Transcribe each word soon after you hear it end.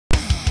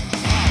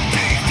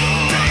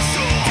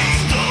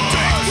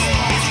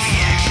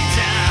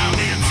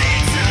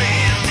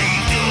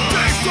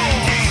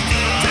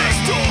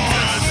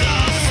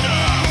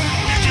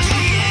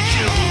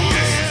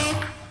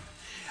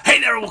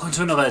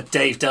welcome to another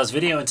Dave Does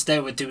video, and today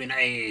we're doing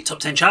a top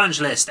 10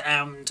 challenge list,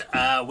 and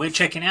we're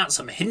checking out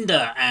some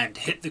Hinder and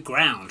Hit the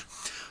Ground.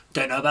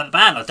 Don't know about the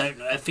band,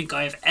 I think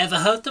I've ever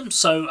heard them,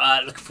 so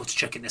looking forward to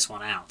checking this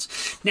one out.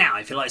 Now,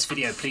 if you like this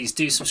video, please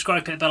do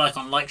subscribe, hit the bell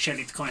icon, like, share,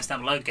 leave the comments down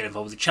below, get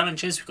involved with the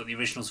challenges. We've got the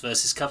originals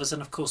versus covers,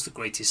 and of course the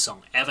greatest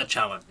song ever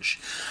challenge.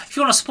 If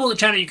you want to support the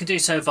channel, you can do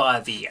so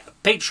via the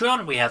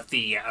Patreon. We have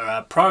the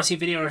priority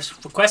video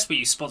request where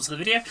you sponsor the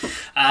video.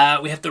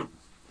 We have the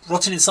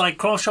Rotten Inside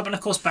Cross Shop, and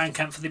of course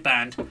Bandcamp for the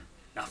band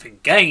Nothing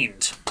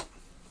Gained.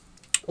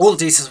 All the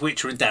details of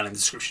which are down in the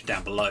description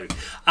down below.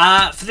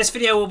 For this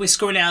video we'll be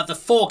scoring out the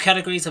 4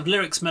 categories of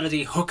lyrics,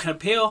 melody, hook and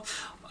appeal.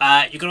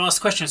 You're going to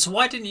ask the question, so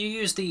why didn't you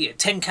use the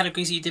 10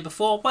 categories that you did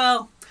before?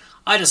 Well,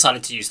 I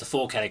decided to use the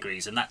 4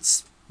 categories, and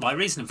that's my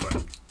reasoning for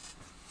it.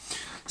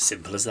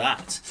 Simple as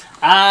that.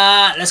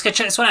 Let's go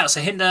check this one out.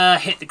 So Hinder,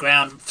 Hit the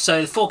Ground.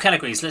 So the 4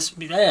 categories. Let's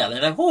be there.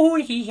 The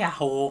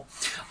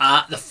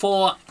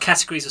 4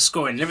 categories of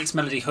scoring: lyrics,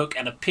 melody, hook,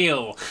 and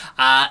appeal.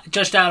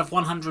 Judged out of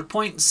 100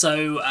 points.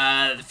 So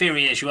the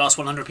theory is you ask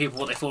 100 people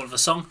what they thought of the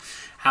song,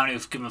 how many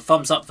have given a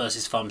thumbs up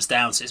versus thumbs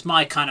down. So it's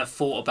my kind of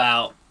thought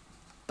about,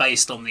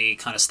 based on the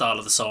kind of style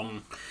of the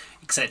song,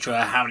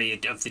 etc., how many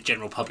of the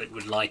general public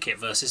would like it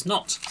versus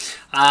not.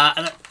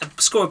 And a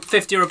score of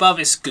 50 or above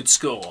is a good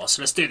score.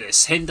 So let's do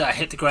this. Hinder,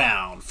 Hit the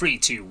Ground. 3,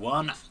 2,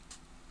 1,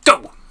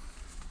 go!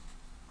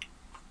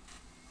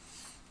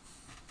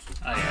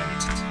 Oh yeah,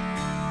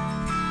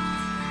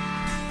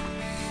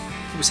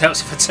 it always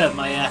helps if I turn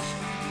my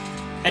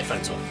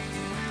headphones on.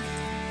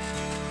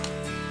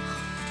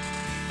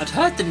 I'd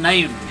heard the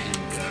name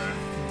Hinder.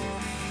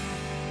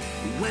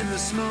 When the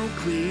smoke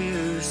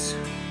clears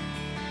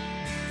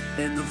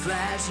and the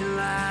flashing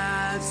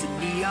lights and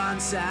neon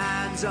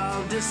signs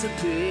all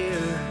disappear,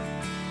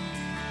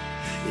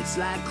 it's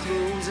like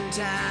closing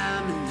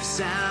time and the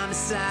sound of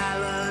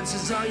silence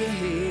is all you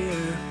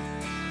hear.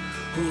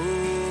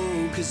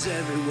 Oh, 'cause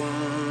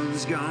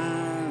everyone's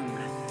gone,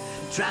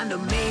 trying to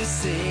make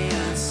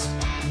sense.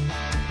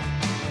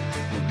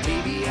 But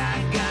maybe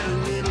I got a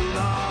little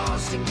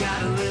lost and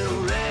got a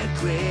little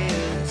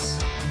reckless.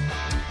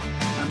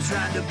 I'm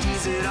trying to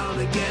piece it all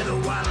together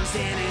while I'm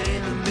standing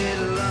in the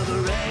middle of the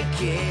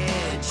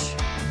wreckage.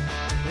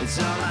 It's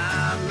all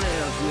I'm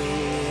left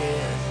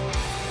with.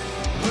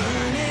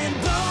 Burning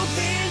both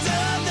ends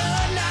of the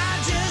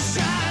night, just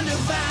trying to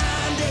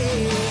find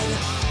it.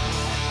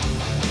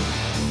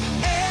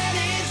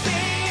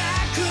 Anything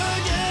I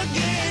could to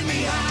get me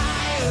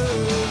higher.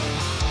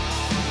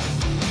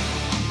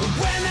 But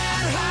when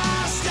that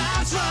high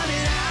starts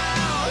running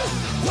out,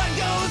 what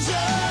goes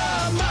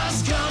up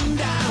must come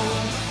down.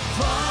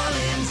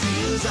 Falling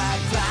feels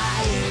like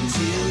flying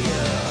till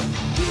you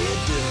hit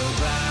the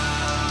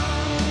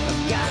ground.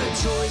 I've got a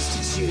choice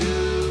to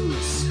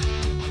choose,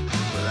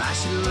 but I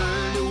should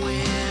learn to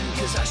win,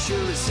 'cause I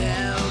sure as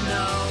hell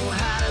know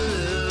how to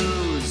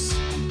lose.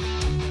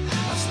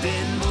 I've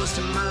spent most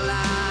of my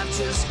life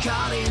just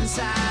caught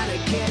inside a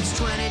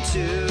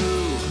catch-22.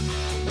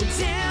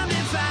 Damned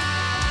if I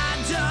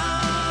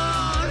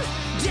don't,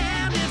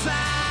 damned if I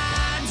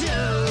do.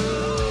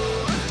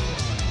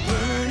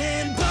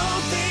 Burning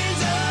both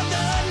ends of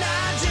the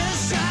night,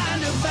 just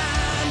trying to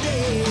find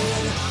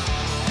it.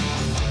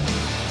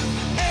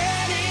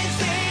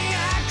 Anything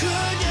I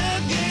could to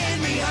get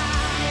me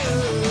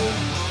higher.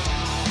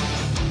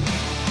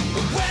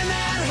 But when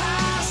that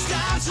high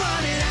starts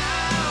running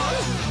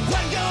out,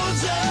 what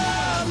goes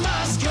up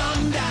must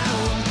come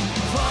down.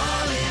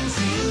 Falling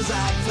feels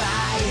like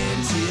flying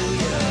till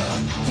you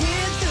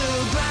hit the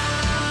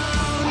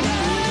ground.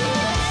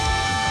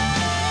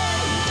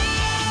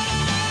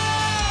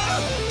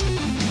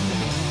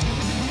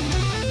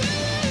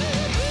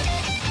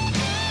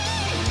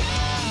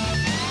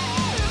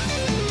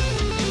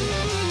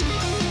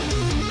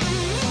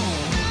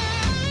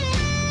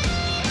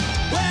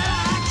 Well,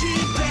 I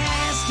keep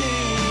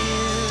asking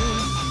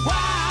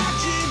why I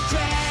keep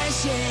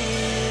crashing.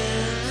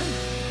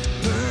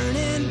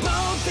 Burning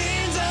both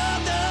ends of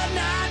the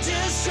night,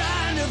 just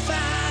trying to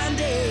find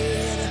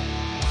it.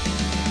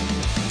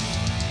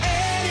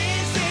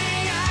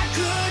 Anything I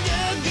could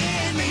to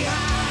get me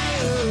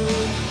higher.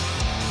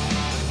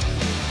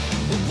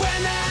 When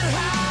that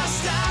high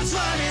starts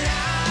running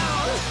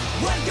out,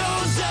 what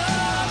goes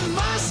up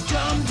must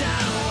come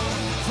down.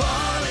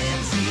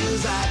 Falling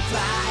feels like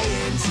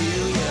flying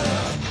till you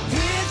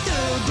hit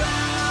the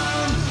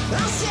ground. I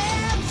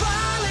said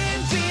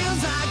falling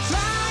feels like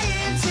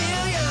flying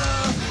till you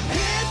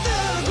hit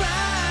the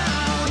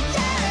ground.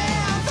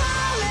 Yeah,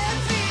 falling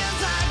feels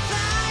like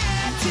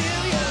flying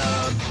till you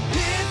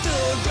hit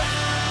the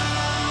ground.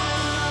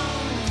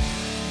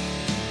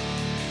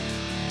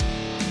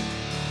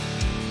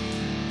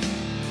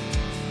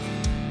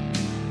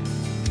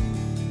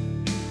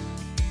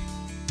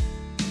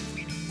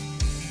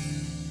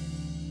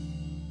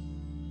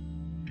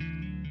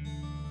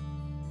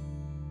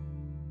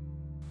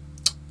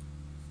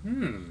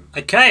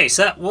 Okay,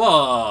 so that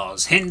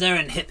was Hinder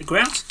and Hit the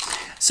Ground.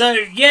 So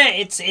yeah,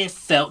 it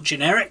felt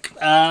generic.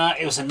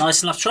 It was a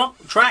nice enough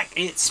track.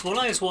 It's one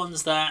of those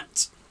ones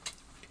that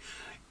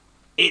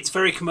it's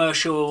very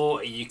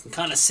commercial. You can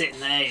kind of sit in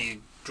there,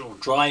 you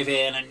drive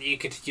in, and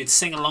you'd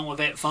sing along with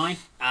it fine.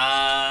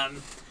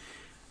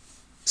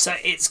 So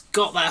it's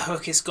got that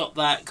hook, it's got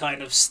that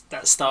kind of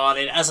that style.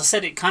 As I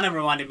said, it kind of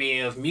reminded me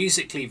of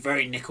musically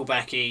very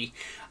Nickelback-y,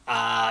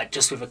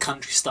 just with a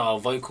country style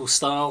vocal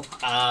style.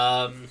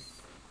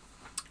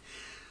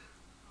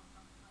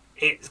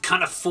 It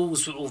kind of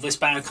falls with all this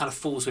band, kind of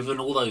falls within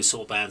all those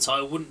sort of bands. So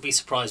I wouldn't be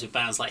surprised with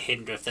bands like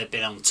Hinder if they'd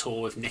been on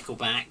tour with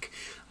Nickelback,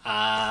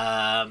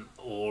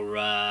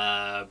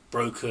 or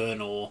Broken,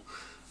 or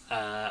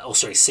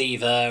sorry,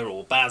 Seether,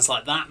 or bands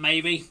like that.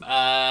 Maybe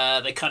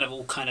they kind of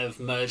all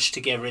merged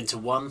together into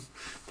one.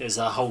 There's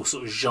a whole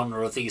sort of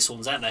genre of these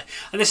songs out there,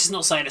 and this is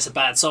not saying it's a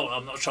bad song.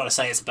 I'm not trying to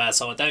say it's a bad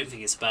song. I don't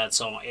think it's a bad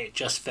song. It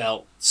just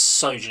felt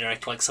so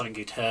generic, like something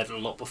you'd heard a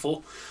lot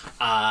before,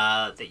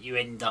 that you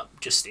end up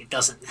just, it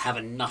doesn't have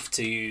enough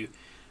to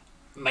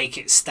make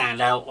it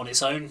stand out on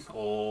its own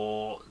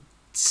or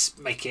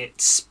make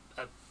it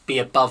be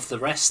above the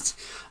rest.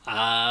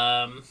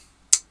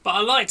 But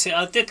I liked it.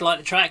 I did like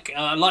the track.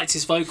 I liked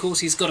his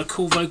vocals. He's got a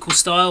cool vocal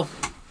style.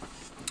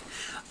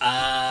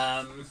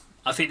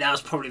 I think that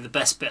was probably the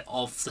best bit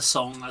of the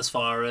song. As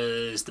far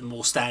as the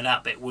more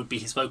standout bit would be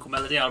his vocal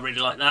melody. I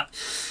really like that.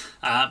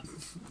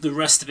 The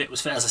rest of it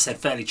was, as I said,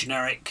 fairly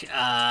generic.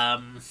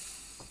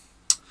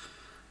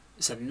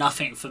 So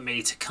nothing for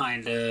me to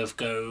kind of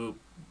go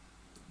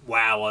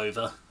wow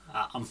over.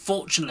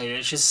 Unfortunately,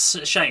 it's just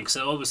a shame because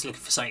I'm always looking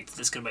for something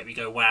that's going to make me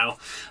go wow.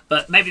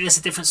 But maybe there's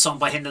a different song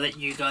by Hinder that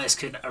you guys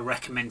could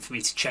recommend for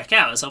me to check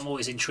out, as I'm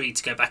always intrigued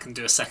to go back and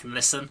do a second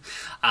listen,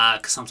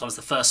 because sometimes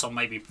the first song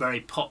may be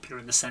very popular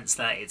in the sense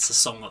that it's a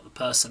song that the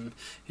person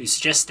who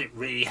suggested it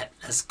really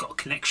has got a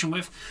connection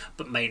with,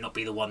 but may not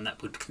be the one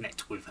that would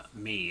connect with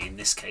me. In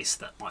this case,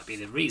 that might be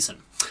the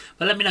reason.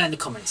 But let me know in the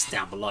comments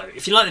down below.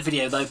 If you like the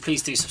video though,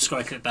 please do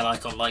subscribe, click the bell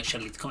icon, like, share,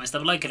 leave the comments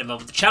down below, get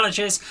involved with the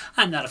challenges,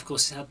 and that of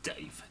course is how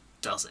Dave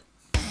does it.